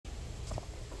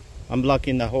I'm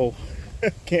blocking the whole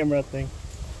camera thing.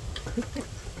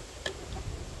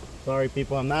 Sorry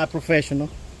people, I'm not a professional.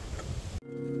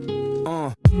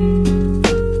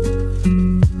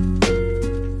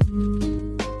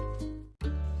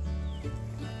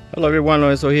 Hello everyone,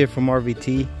 Lorenzo here from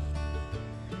RVT.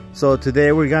 So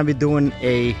today we're gonna be doing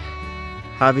a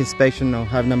hive inspection on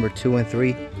hive number 2 and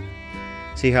 3.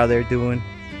 See how they're doing.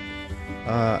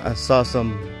 I saw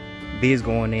some bees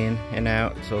going in and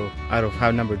out, so out of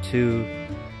hive number 2,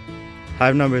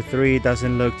 hive number 3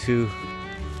 doesn't look too,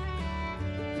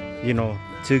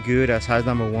 too good as hive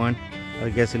number 1. I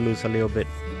guess it looks a little bit.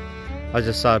 I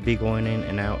just saw a bee going in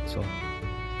and out, so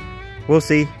we'll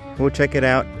see. We'll check it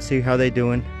out, see how they're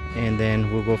doing, and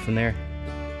then we'll go from there.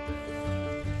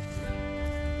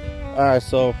 Alright,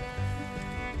 so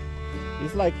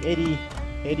it's like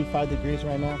 85 degrees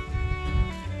right now.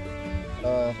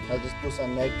 I just put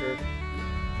some nectar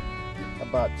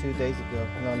about 2 days ago.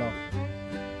 No,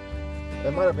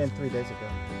 it might have been 3 days ago.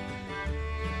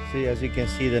 See, as you can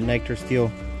see, the nectar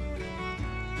still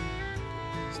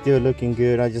looking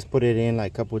good. I just put it in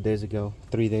like a couple of days ago,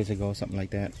 3 days ago, something like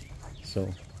that. So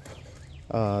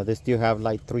they still have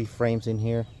like 3 frames in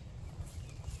here.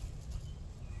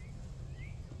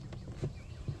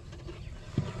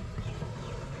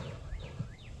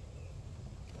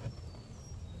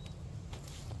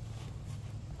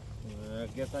 I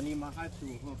guess I need my hive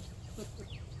tool, huh?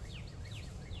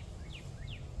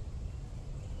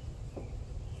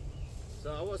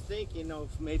 So I was thinking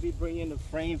of maybe bringing a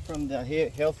frame from the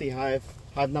healthy hive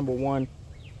number 1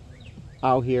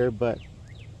 out here, but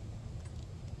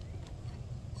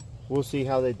we'll see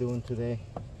how they're doing today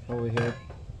over here.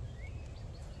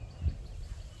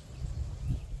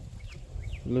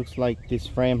 Looks like this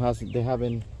frame they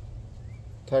haven't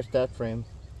touched that frame.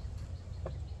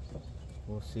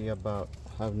 We'll see about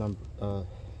hive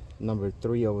number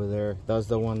 3 over there. That's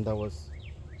the one that was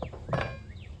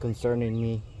concerning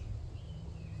me.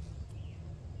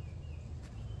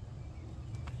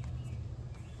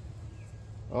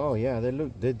 Oh yeah,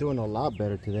 they're doing a lot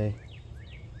better today.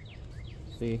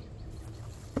 See?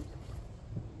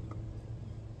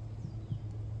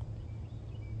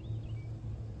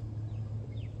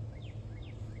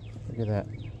 Look at that.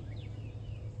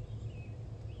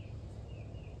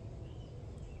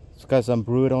 It's got some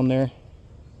brood on there.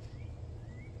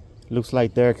 Looks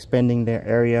like they're expanding their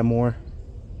area more.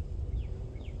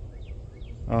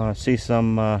 See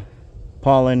some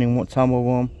pollen in some of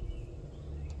them.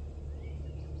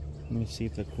 Let me see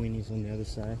if the queen is on the other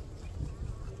side.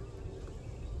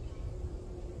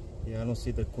 Yeah, I don't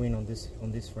see the queen on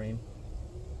this frame.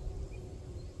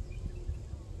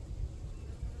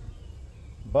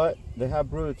 But they have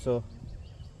brood, so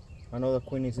I know the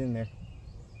queen is in there.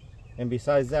 And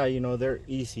besides that, they're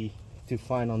easy to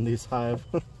find on this hive.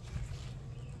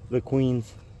 The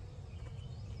queens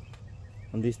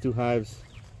on these 2 hives.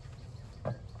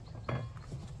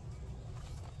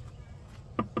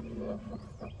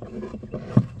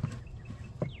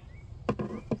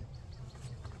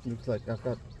 Looks like I've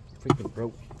got freaking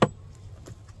broke.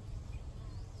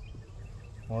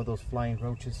 All those flying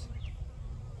roaches.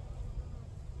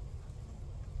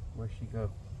 Where'd she go?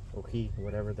 Or he,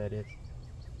 whatever that is.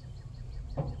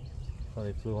 Oh,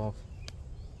 they flew off.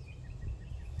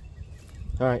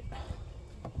 Alright.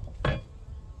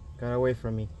 Got away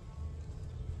from me.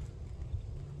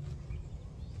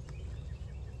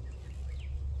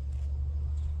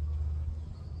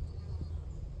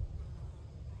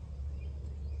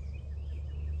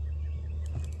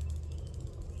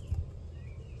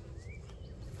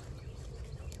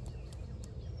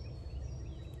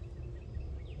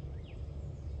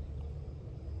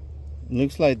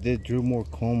 Looks like they drew more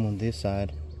comb on this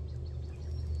side,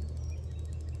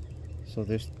 so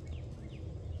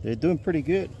they're doing pretty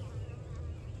good.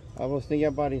 I was thinking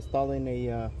about installing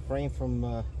a frame from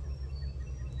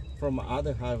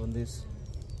other hive on this.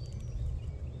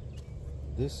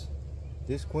 This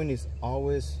queen is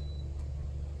always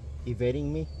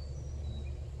evading me.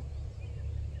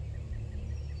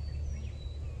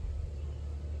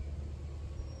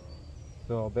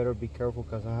 So I better be careful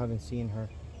because I haven't seen her.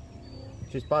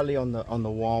 She's probably on the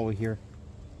wall over here.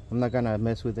 I'm not gonna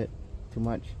mess with it too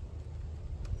much.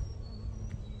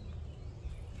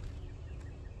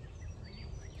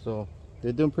 So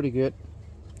they're doing pretty good.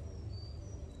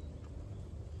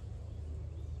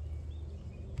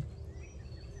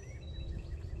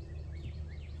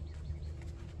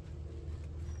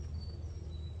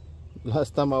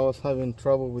 Last time I was having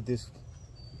trouble with this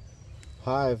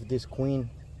hive, this queen.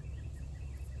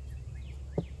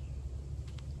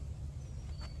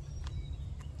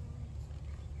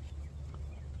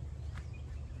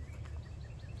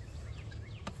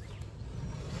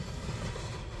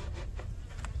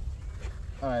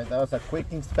 Alright, that was a quick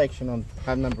inspection on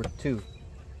hive number 2.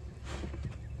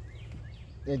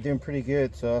 They're doing pretty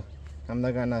good, so I'm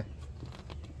not gonna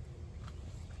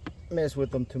mess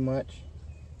with them too much.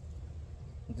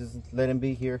 Just let them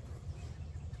be here.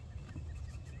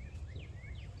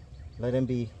 Let them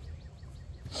be.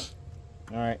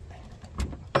 Alright.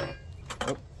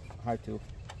 Oh, hard to.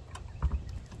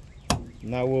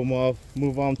 Now we'll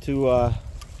move on to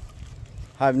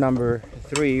hive number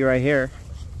 3 right here.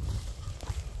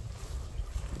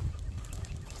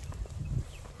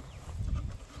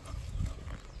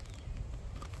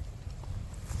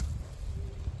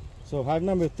 So hive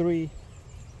number 3.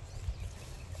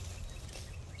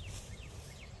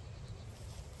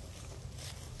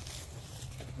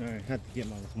 Alright, had to get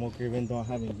my smoker even though I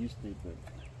haven't used it,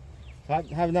 but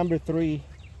hive number 3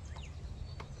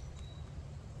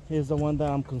 is the one that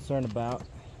I'm concerned about.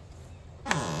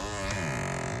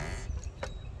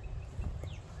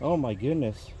 Oh my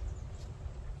goodness.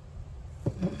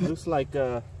 Looks like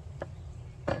I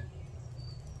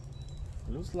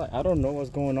don't know what's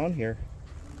going on here.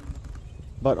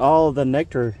 But all the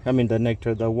nectar,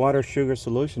 the water sugar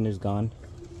solution is gone.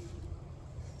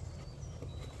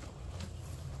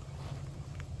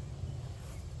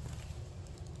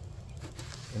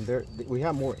 And we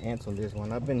have more ants on this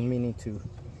one. I've been meaning to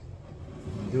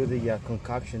do the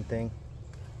concoction thing.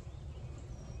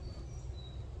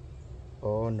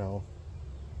 Oh no.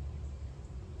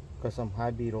 Got some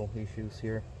hive beetle issues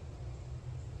here.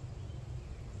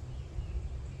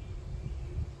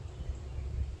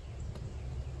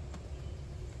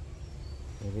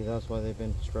 Maybe that's why they've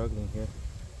been struggling here.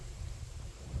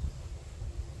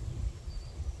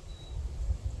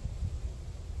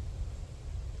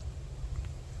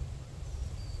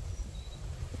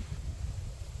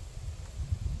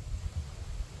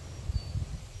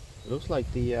 Looks like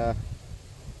I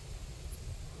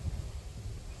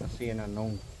see an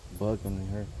unknown bug in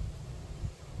here.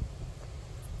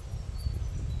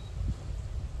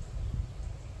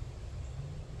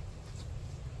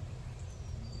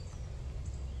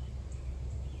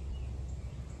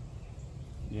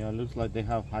 Yeah, it looks like they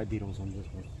have hive beetles on this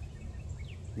one.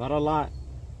 Not a lot,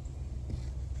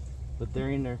 but they're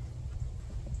in there.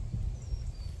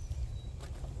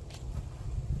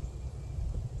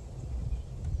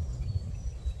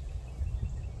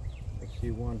 I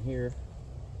see one here.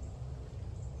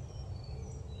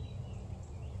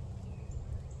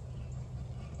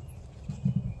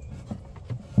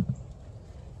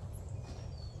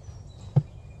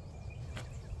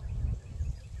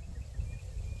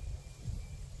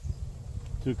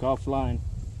 Took offline.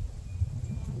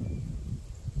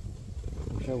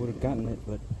 Wish I would have gotten it,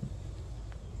 but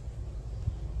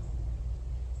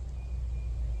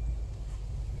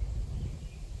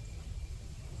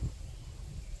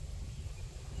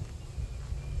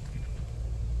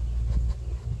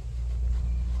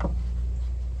I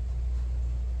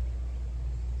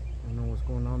don't know what's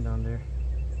going on down there.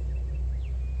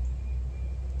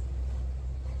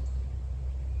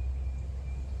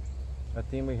 I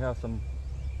think we have some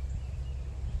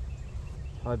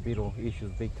hive beetle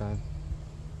issues big time.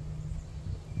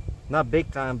 Not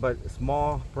big time, but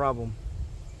small problem,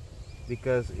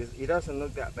 because it doesn't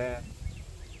look that bad.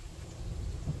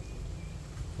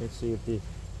 Let's see if we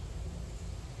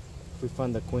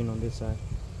find the queen on this side.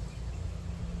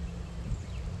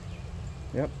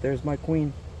 Yep, there's my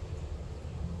queen.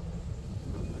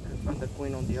 I could find the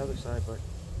queen on the other side, but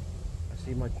I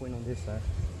see my queen on this side.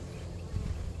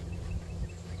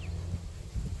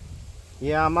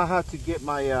 Yeah, I might have to get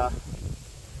my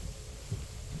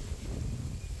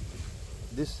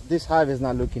this hive is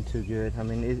not looking too good. I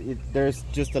mean, there's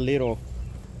just a little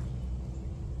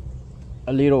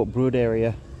brood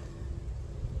area.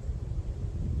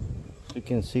 You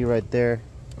can see right there.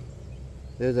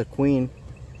 There's a queen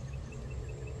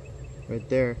right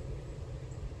there,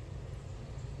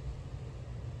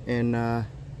 and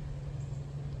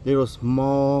little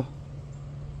small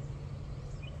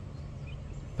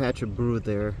patch of brood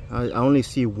there. I only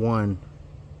see one.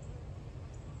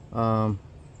 I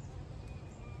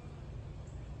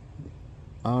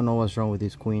don't know what's wrong with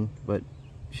this queen, but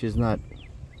she's not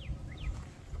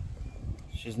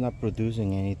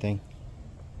producing anything.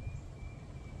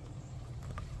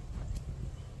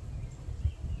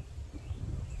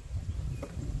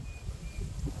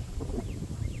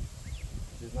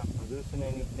 She's not producing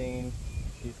anything.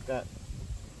 She's got,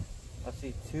 I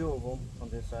see 2 of them on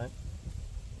this side.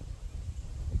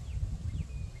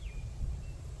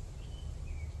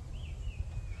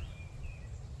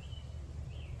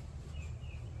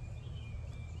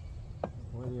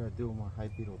 What do I do with my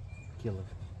hive beetle killer?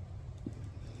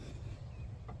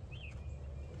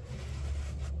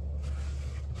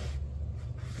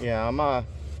 Yeah, I'm gonna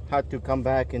have to come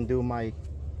back and do my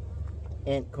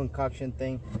ant concoction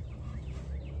thing.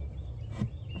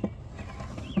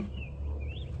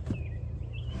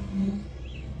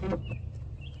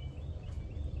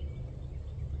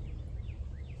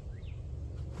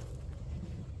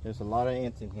 There's a lot of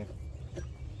ants in here.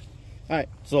 All right,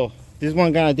 so this is what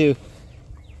I'm gonna do.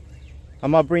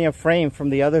 I'm gonna bring a frame from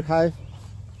the other hive,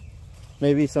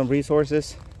 maybe some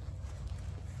resources,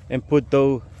 and put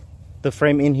the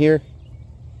frame in here.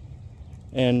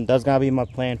 And that's gonna be my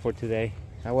plan for today.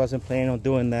 I wasn't planning on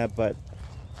doing that, but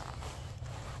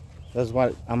that's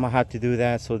what I'm gonna have to do,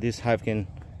 that so this hive can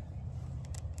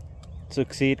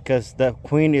succeed, because the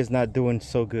queen is not doing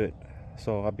so good.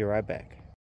 So I'll be right back.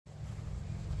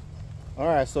 All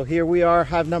right, so here we are,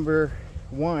 hive number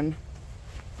 1.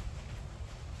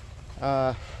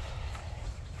 I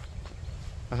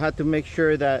had to make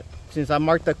sure that since I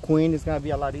marked the queen, it's gonna be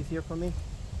a lot easier for me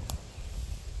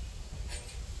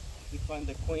to find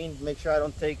the queen. Make sure I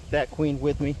don't take that queen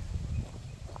with me.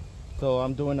 So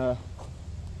I'm doing a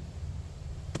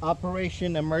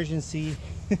Operation Emergency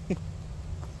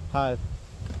hive.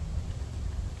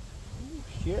 Ooh,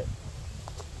 shit.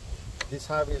 This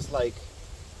hive is like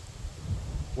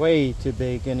way too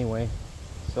big anyway,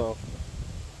 so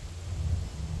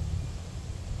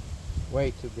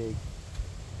way too big.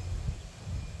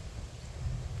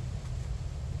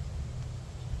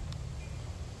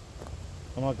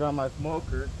 I'm gonna grab my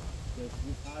smoker because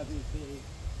this hive is big.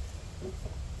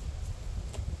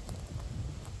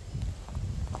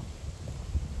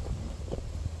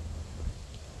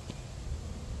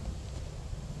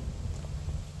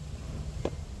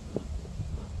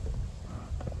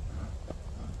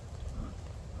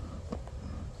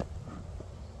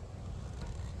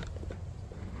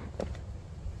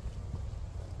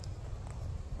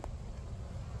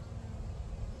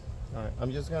 Alright,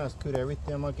 I'm just gonna scoot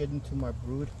everything. I'm gonna get into my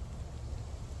brood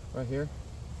right here.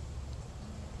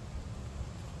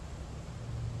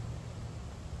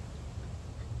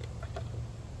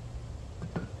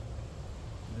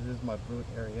 This is my brood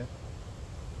area.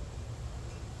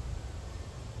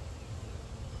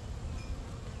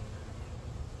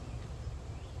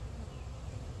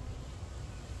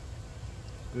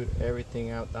 Scoot everything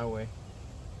out that way.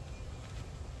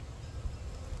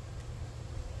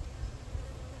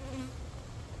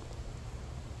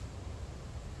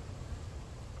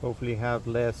 Hopefully have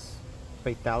less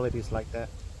fatalities like that.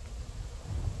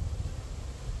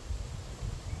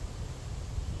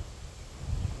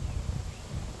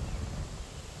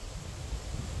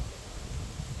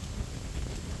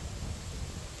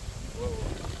 Whoa,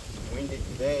 it's windy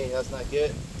today, that's not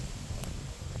good.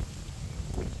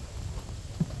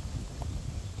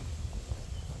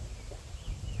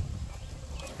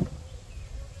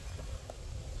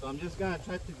 So I'm just gonna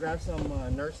try to grab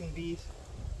some nursing bees.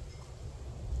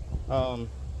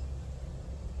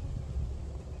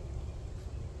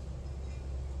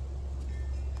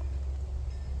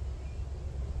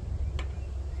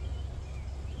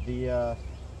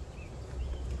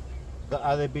 The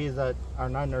other bees that are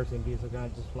not nursing bees are gonna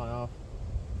just fly off.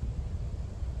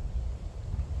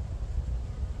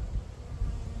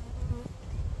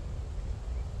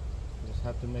 Just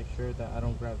have to make sure that I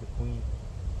don't grab the queen.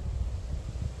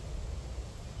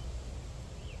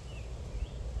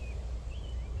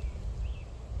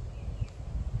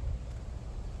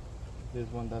 This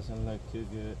one doesn't look too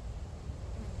good.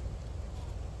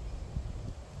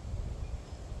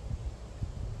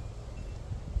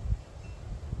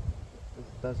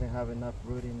 It doesn't have enough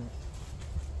root in it.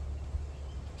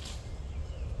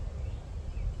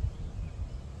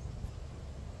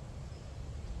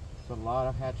 It's a lot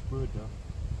of hatch brood though.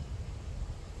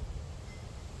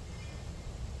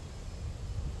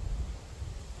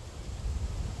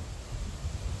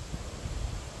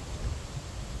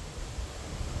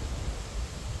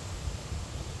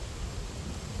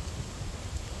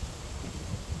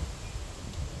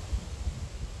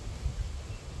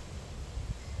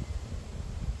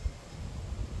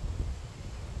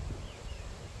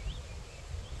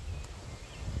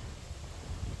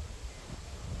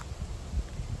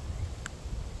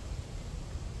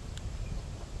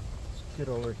 Get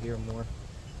over here more.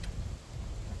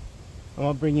 I'm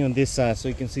gonna bring you on this side so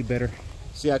you can see better.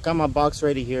 See, I got my box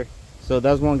ready here, so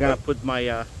that's one I'm gonna put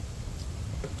my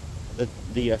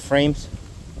the frames,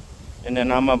 and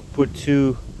then I'm gonna put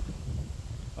two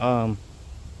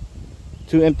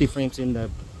empty frames in there.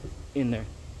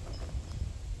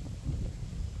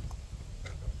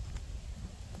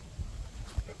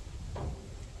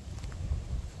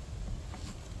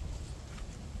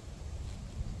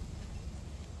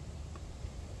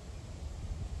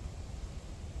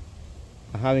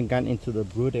 I haven't gotten into the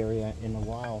brood area in a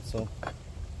while, so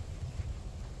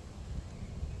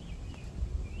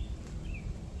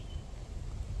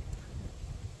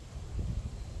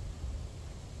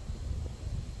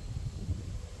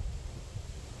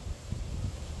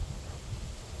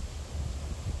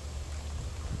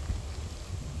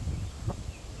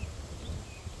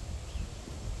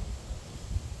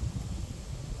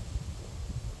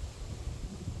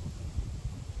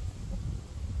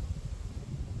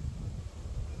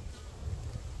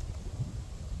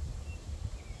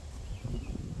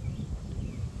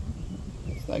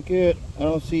it's not good. I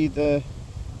don't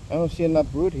see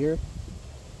enough brood here.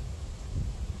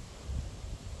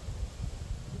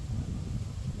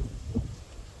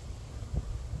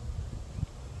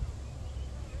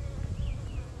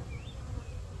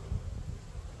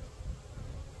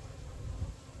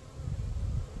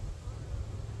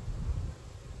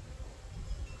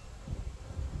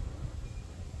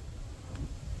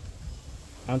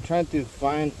 I'm trying to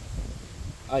find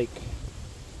like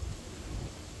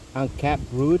uncapped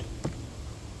brood,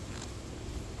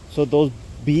 so those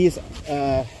bees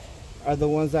are the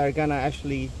ones that are gonna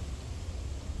actually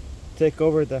take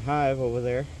over the hive over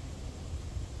there.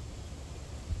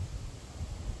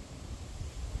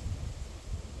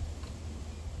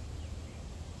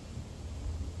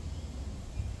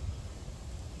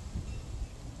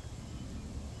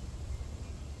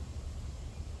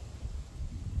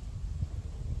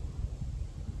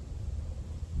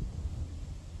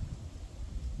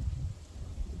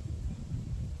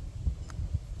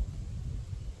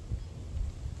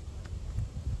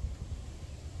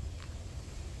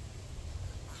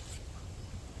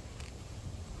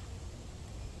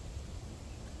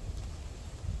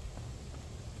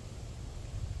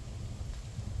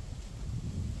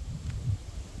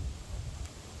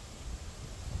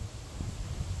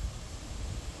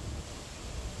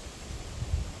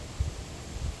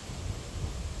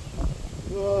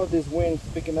 Oh, this wind's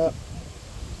picking up.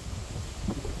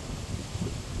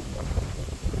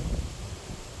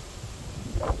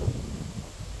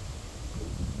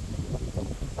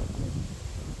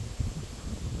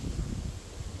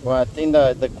 Well, I think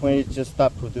the queen just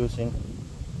stopped producing,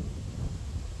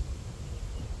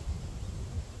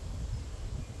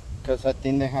 because I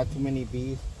think they had too many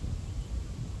bees,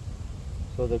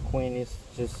 so the queen is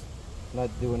just not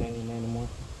doing anything anymore.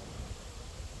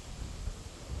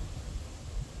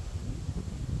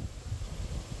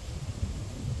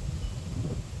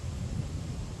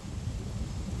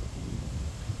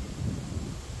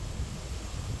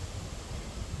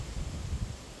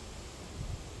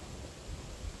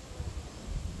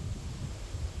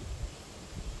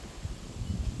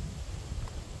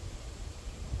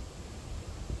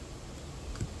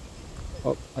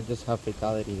 Oh, I just have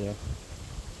fatality there.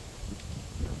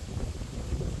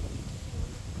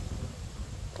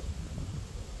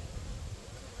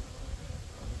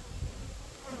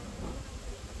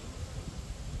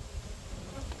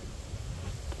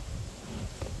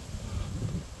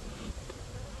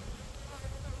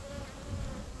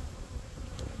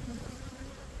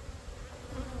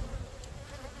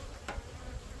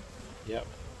 Yep.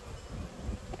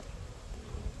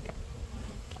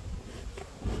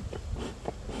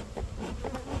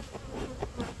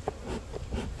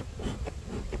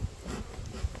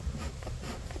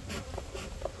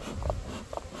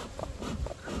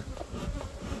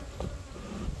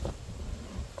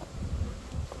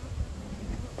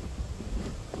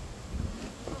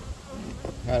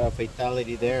 Had a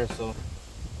fatality there, so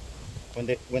when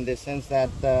they sense that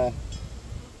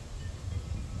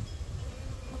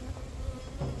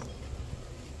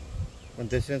when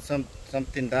they sense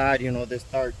something died, you know, they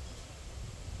start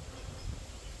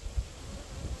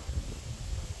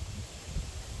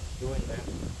doing that.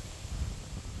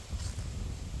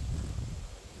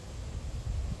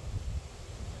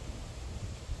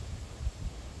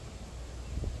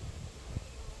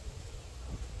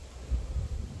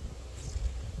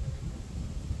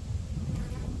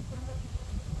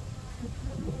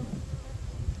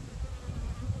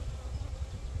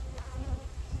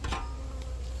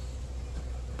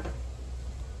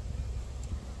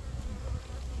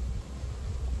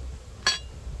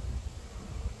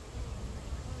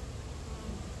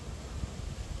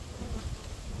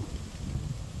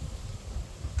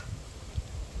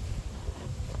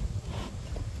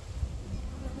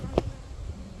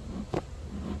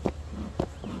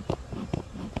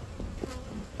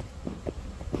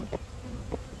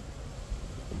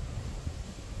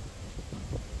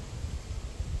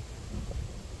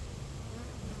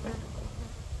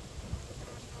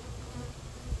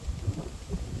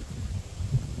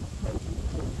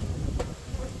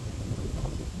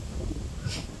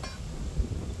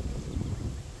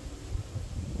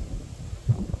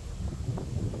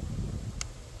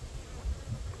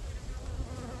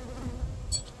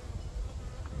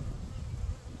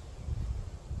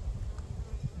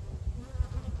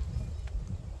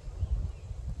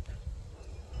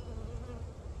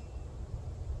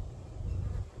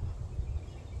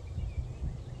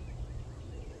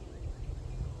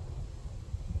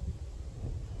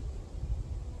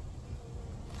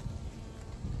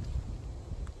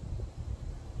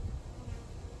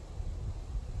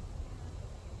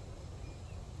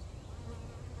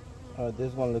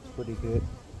 This one looks pretty good.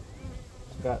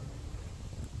 It's got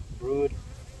brood.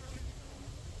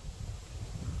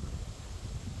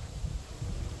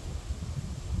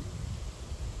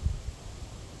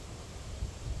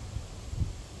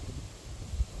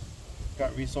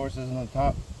 Got resources on the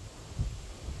top.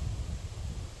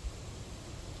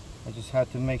 I just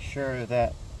have to make sure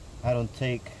that I don't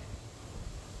take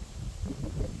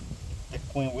the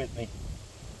queen with me.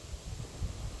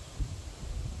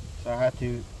 So I have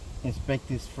to inspect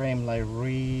this frame like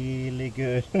really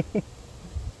good.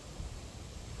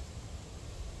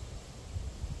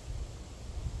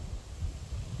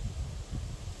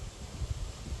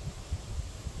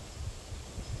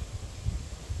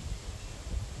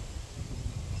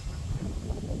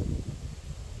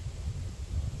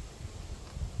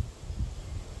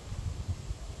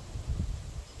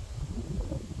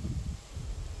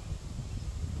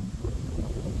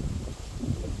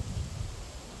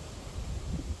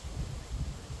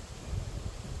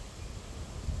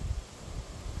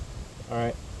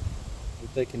 Alright, I'm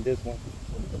taking this one.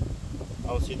 I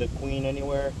don't see the queen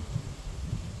anywhere.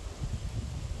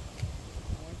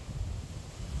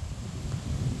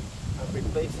 I'm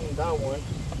replacing that one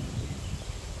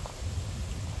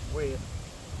with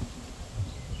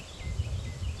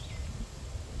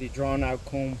the drawn out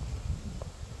comb.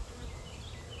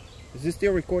 Is this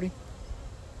still recording?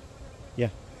 Yeah.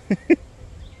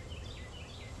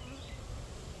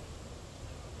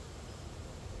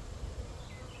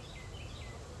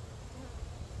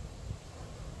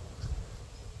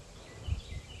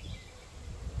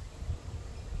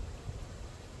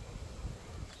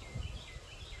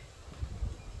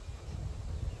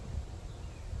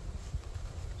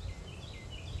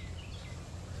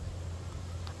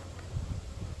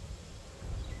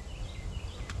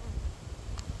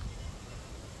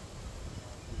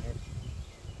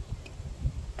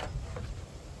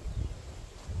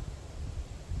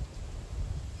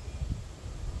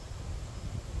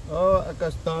 Oh, I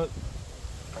got stuck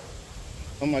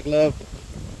on my glove.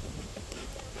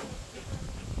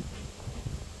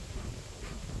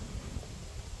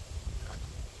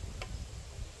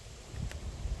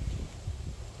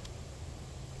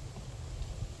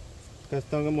 Got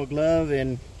stuck on my glove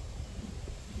and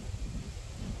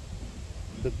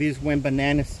the bees went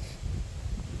bananas.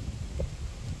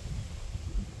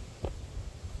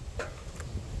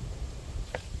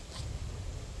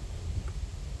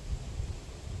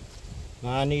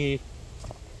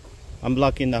 I'm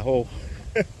blocking the whole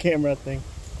camera thing.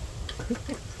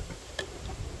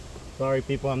 Sorry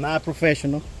people, I'm not a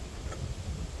professional.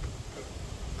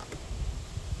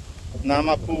 Now I'm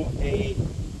gonna pull a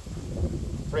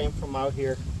frame from out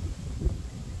here.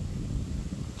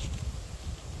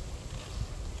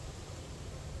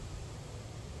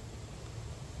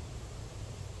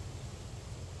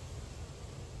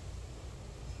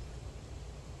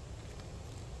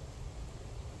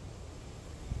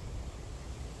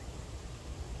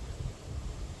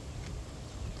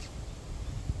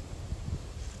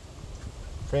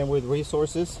 Frame with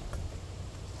resources,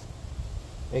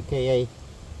 aka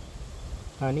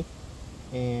honey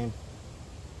and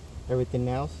everything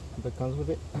else that comes with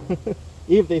it.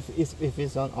 if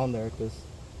it's on there, because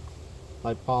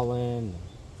like pollen,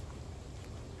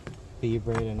 bee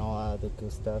braid and all that other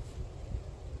good stuff.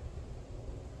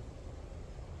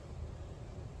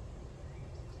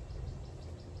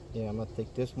 Yeah, I'm gonna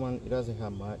take this one. It doesn't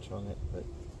have much on it, but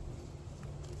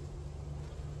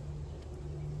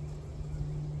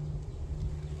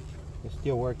we're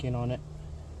still working on it.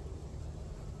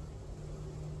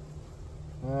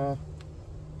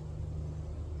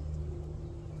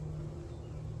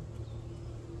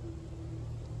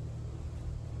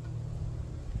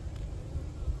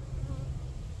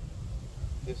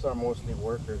 These are mostly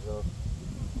workers though.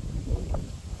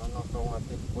 I don't know if I want to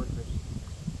take the workers.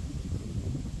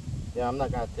 Yeah, I'm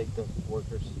not gonna take the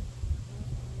workers.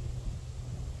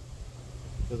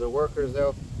 Because the workers,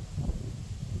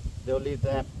 they'll leave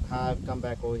that hive, come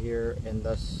back over here, and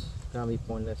that's gonna be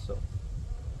pointless. So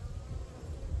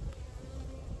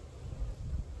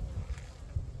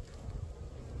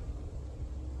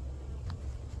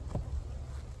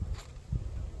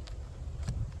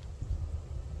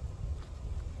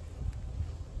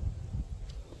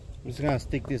I'm just gonna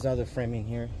stick this other frame in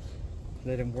here,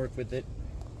 let him work with it.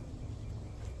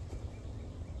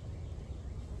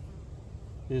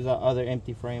 This is our other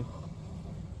empty frame.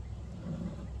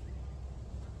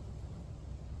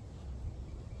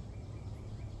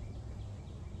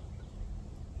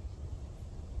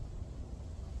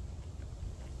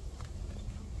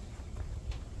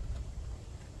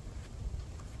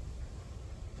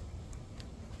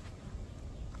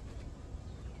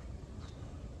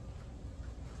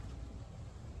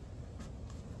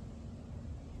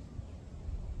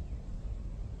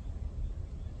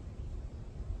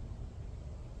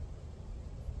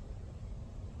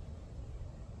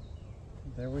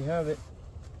 There we have it.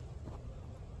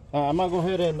 I'm gonna go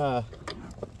ahead and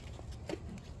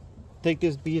take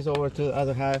this bees over to the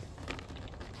other hive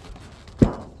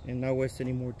and not waste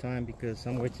any more time because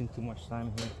I'm wasting too much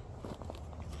time here.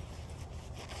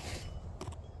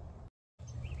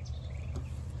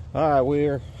 All right,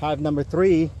 we're hive number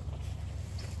 3.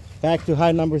 Back to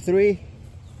hive number 3.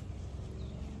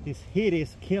 This heat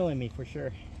is killing me for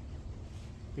sure.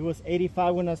 It was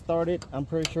 85 when I started. I'm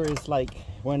pretty sure it's like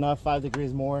went up 5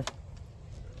 degrees more.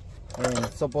 And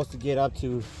it's supposed to get up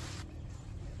to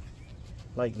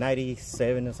like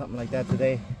 97 or something like that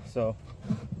today. So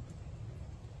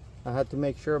I had to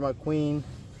make sure my queen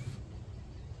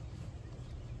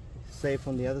is safe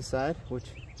on the other side, which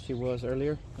she was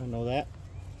earlier. I know that.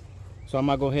 So I'm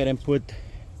gonna go ahead and put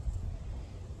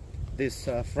this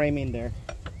frame in there.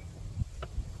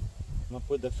 I'm gonna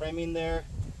put the frame in there.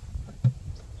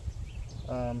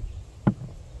 And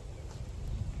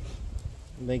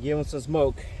then give them some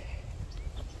smoke.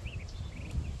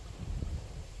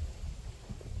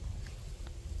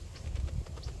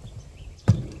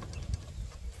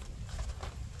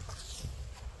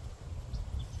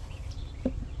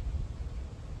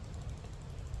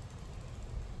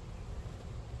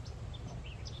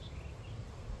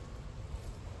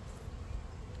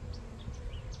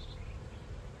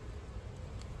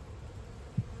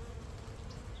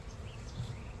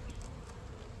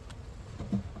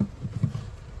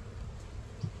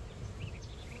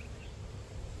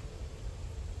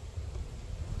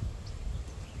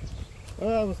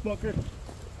 Oh, the smoker.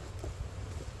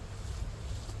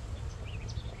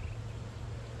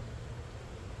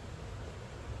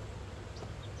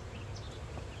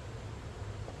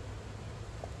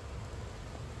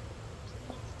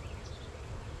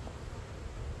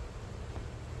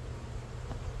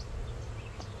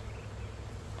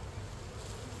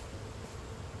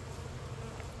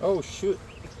 Oh shoot.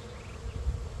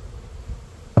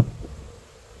 I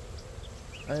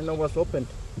didn't know what's open.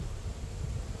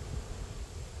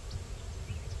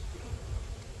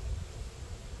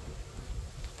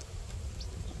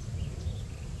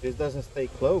 This doesn't stay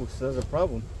closed. That's a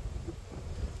problem.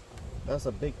 That's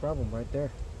a big problem right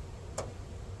there.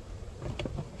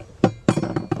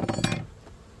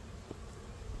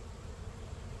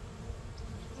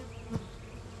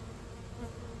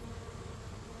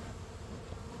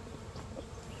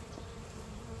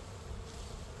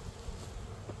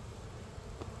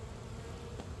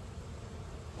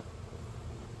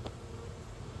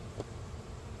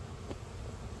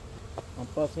 I'm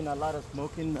puffing a lot of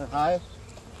smoke in the hive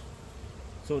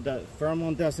so that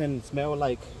pheromone doesn't smell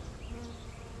like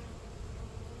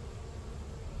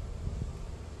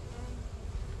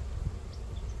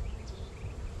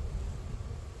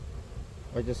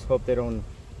I just hope they don't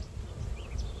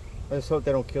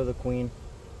kill the queen.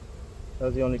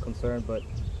 That's the only concern, but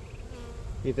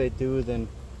if they do, then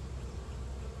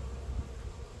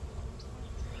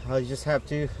I'll just have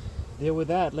to deal with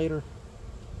that later.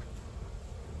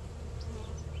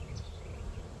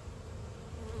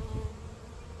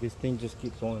 This thing just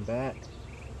keeps going back.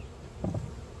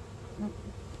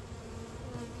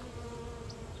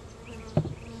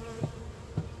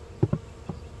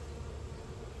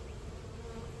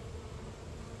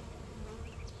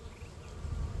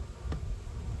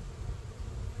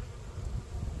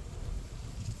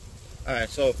 Alright,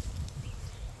 so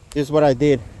this is what I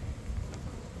did.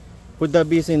 Put the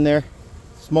bees in there,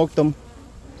 smoked them.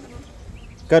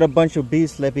 Got a bunch of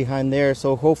bees left behind there,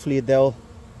 so hopefully they'll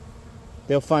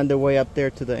find their way up there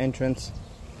to the entrance.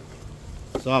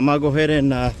 So I'm gonna go ahead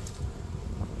and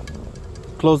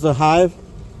close the hive.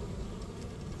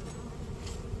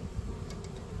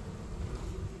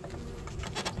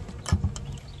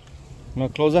 I'm gonna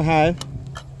close the hive.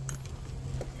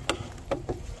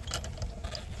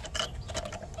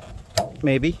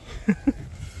 Maybe.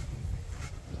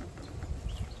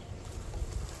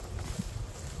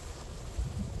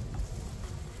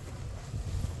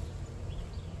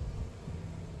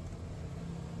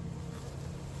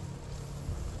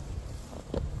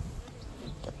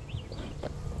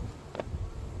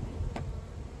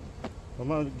 I'm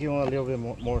gonna give them a little bit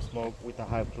more smoke with the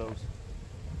hive closed.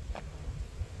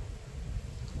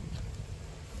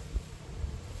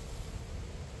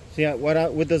 See,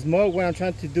 with the smoke, what I'm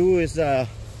trying to do is I'm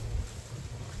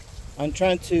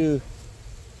trying to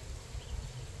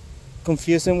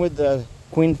confuse them with the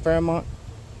queen pheromone,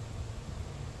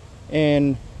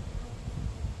 and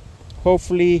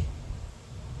hopefully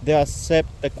they accept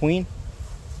the queen.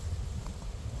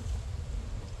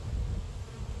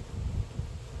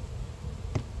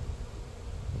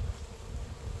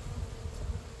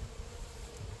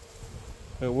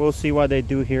 But we'll see what they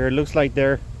do here. It looks like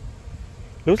they're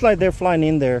flying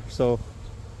in there, so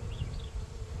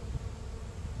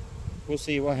we'll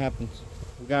see what happens.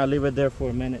 We gotta leave it there for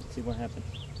a minute, see what happens.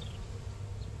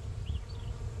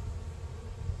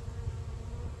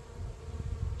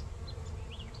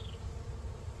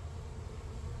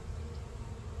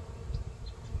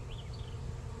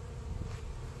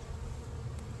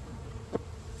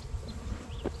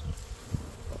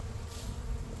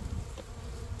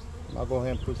 I'll go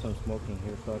ahead and put some smoke in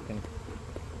here so I can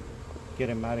get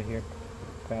him out of here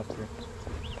faster.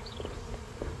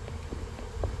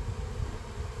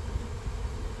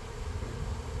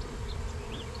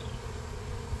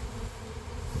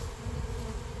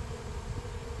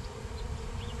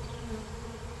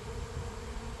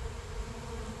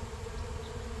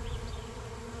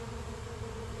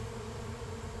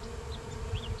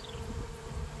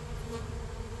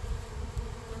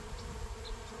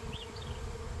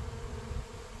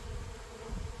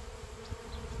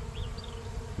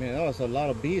 Man, that was a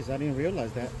lot of bees. I didn't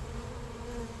realize that.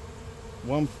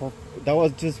 That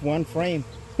was just one frame.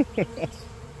 That's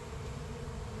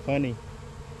funny.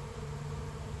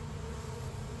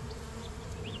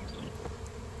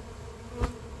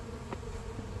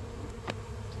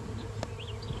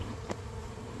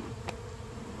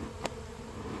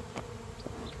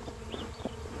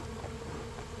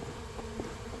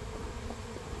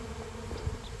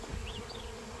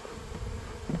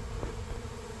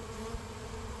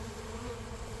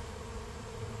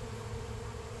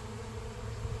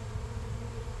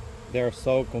 They're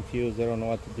so confused, they don't know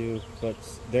what to do, but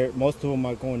most of them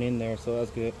are going in there, so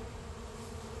that's good.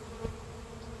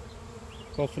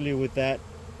 Hopefully with the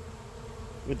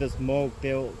smoke,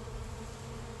 they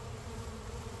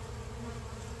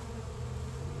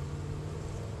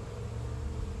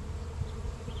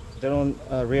don't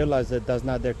realize that that's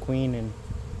not their queen, and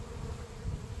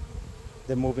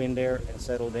they move in there and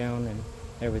settle down and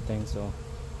everything. So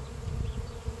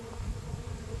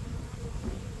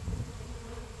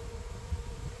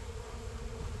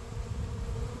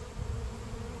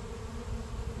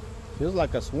feels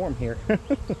like a swarm here.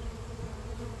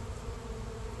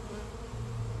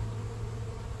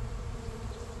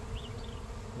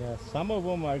 Yeah, some of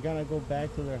them are gonna go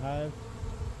back to their hive,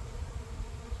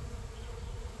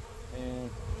 and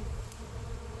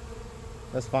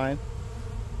that's fine.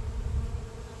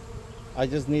 I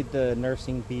just need the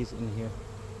nursing bees in here.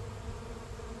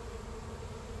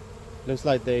 Looks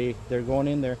like they're going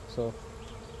in there, so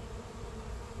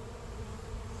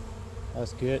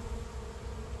that's good.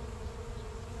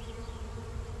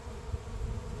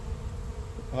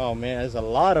 Oh man, there's a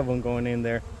lot of them going in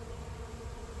there.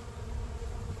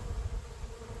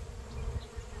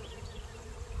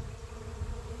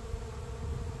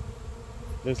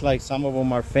 Looks like some of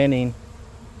them are fanning,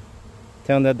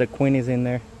 telling that the queen is in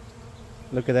there.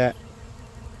 Look at that.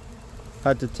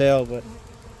 Hard to tell, but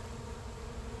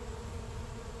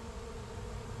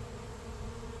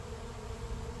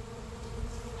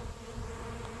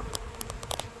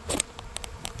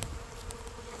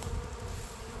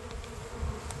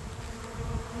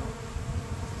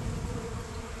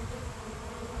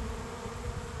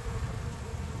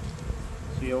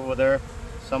see over there,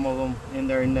 some of them in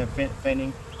there in the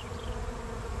fanning.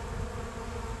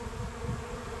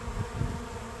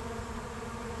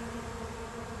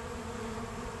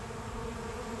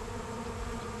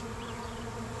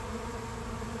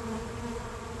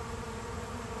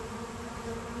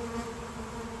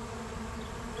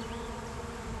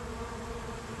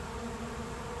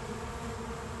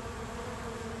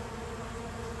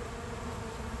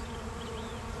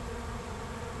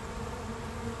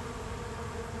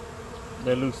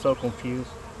 They look so confused.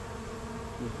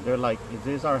 They're like, is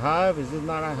this our hive? Is this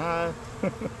not our hive?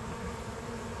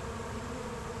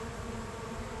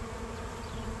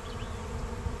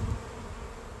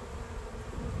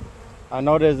 I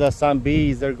noticed that some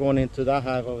bees, they're going into that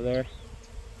hive over there,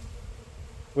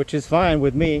 which is fine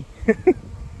with me.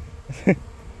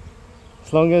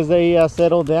 As long as they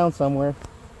settle down somewhere.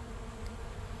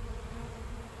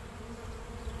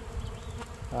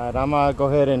 Alright, I'm gonna go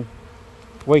ahead and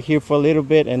wait here for a little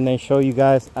bit and then show you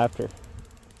guys after.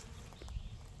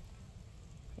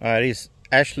 Alright, it's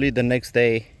actually the next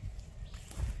day.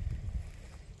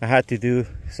 I had to do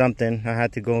something. I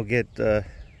had to go get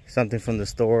something from the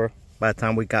store. By the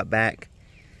time we got back,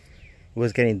 it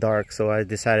was getting dark, so I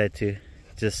decided to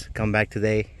just come back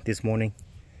this morning.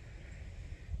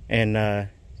 And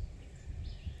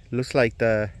looks like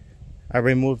I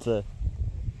removed the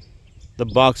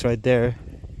box right there.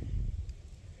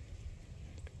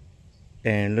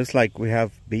 And looks like we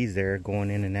have bees there going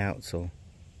in and out, so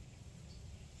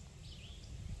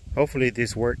hopefully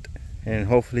this worked, and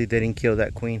hopefully they didn't kill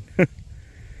that queen.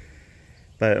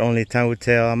 But only time will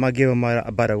tell. I'm gonna give them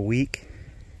about a week,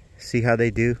 see how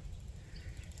they do,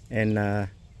 and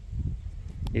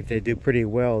if they do pretty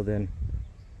well, then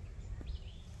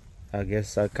I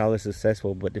guess I'll call it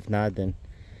successful. But if not, then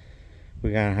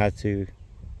we're gonna have to,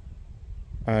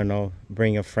 I don't know,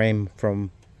 bring a frame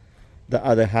from the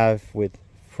other hive with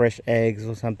fresh eggs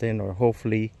or something, or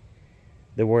hopefully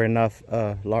there were enough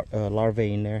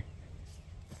larvae in there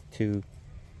to,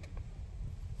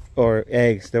 or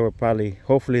eggs. There were probably,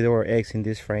 hopefully there were eggs in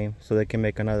this frame so they can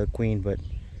make another queen, but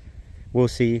we'll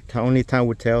see. Only time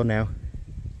will tell now.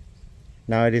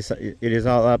 Now it is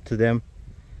all up to them,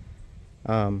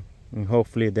 and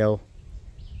hopefully they'll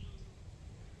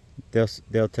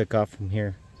take off from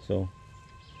here. So,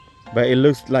 but it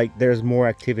looks like there's more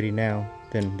activity now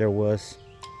than there was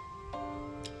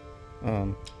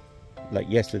like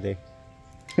yesterday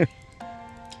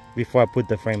before I put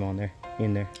the frame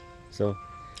in there. So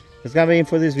that's gonna be it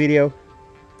for this video.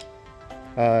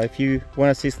 If you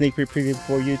want to see sneak peek preview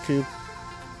for YouTube,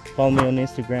 follow me on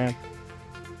Instagram,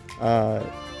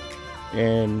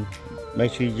 and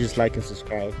make sure you just like and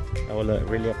subscribe. I will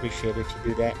really appreciate it if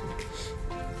you do that.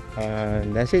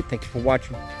 And that's it. Thank you for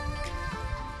watching.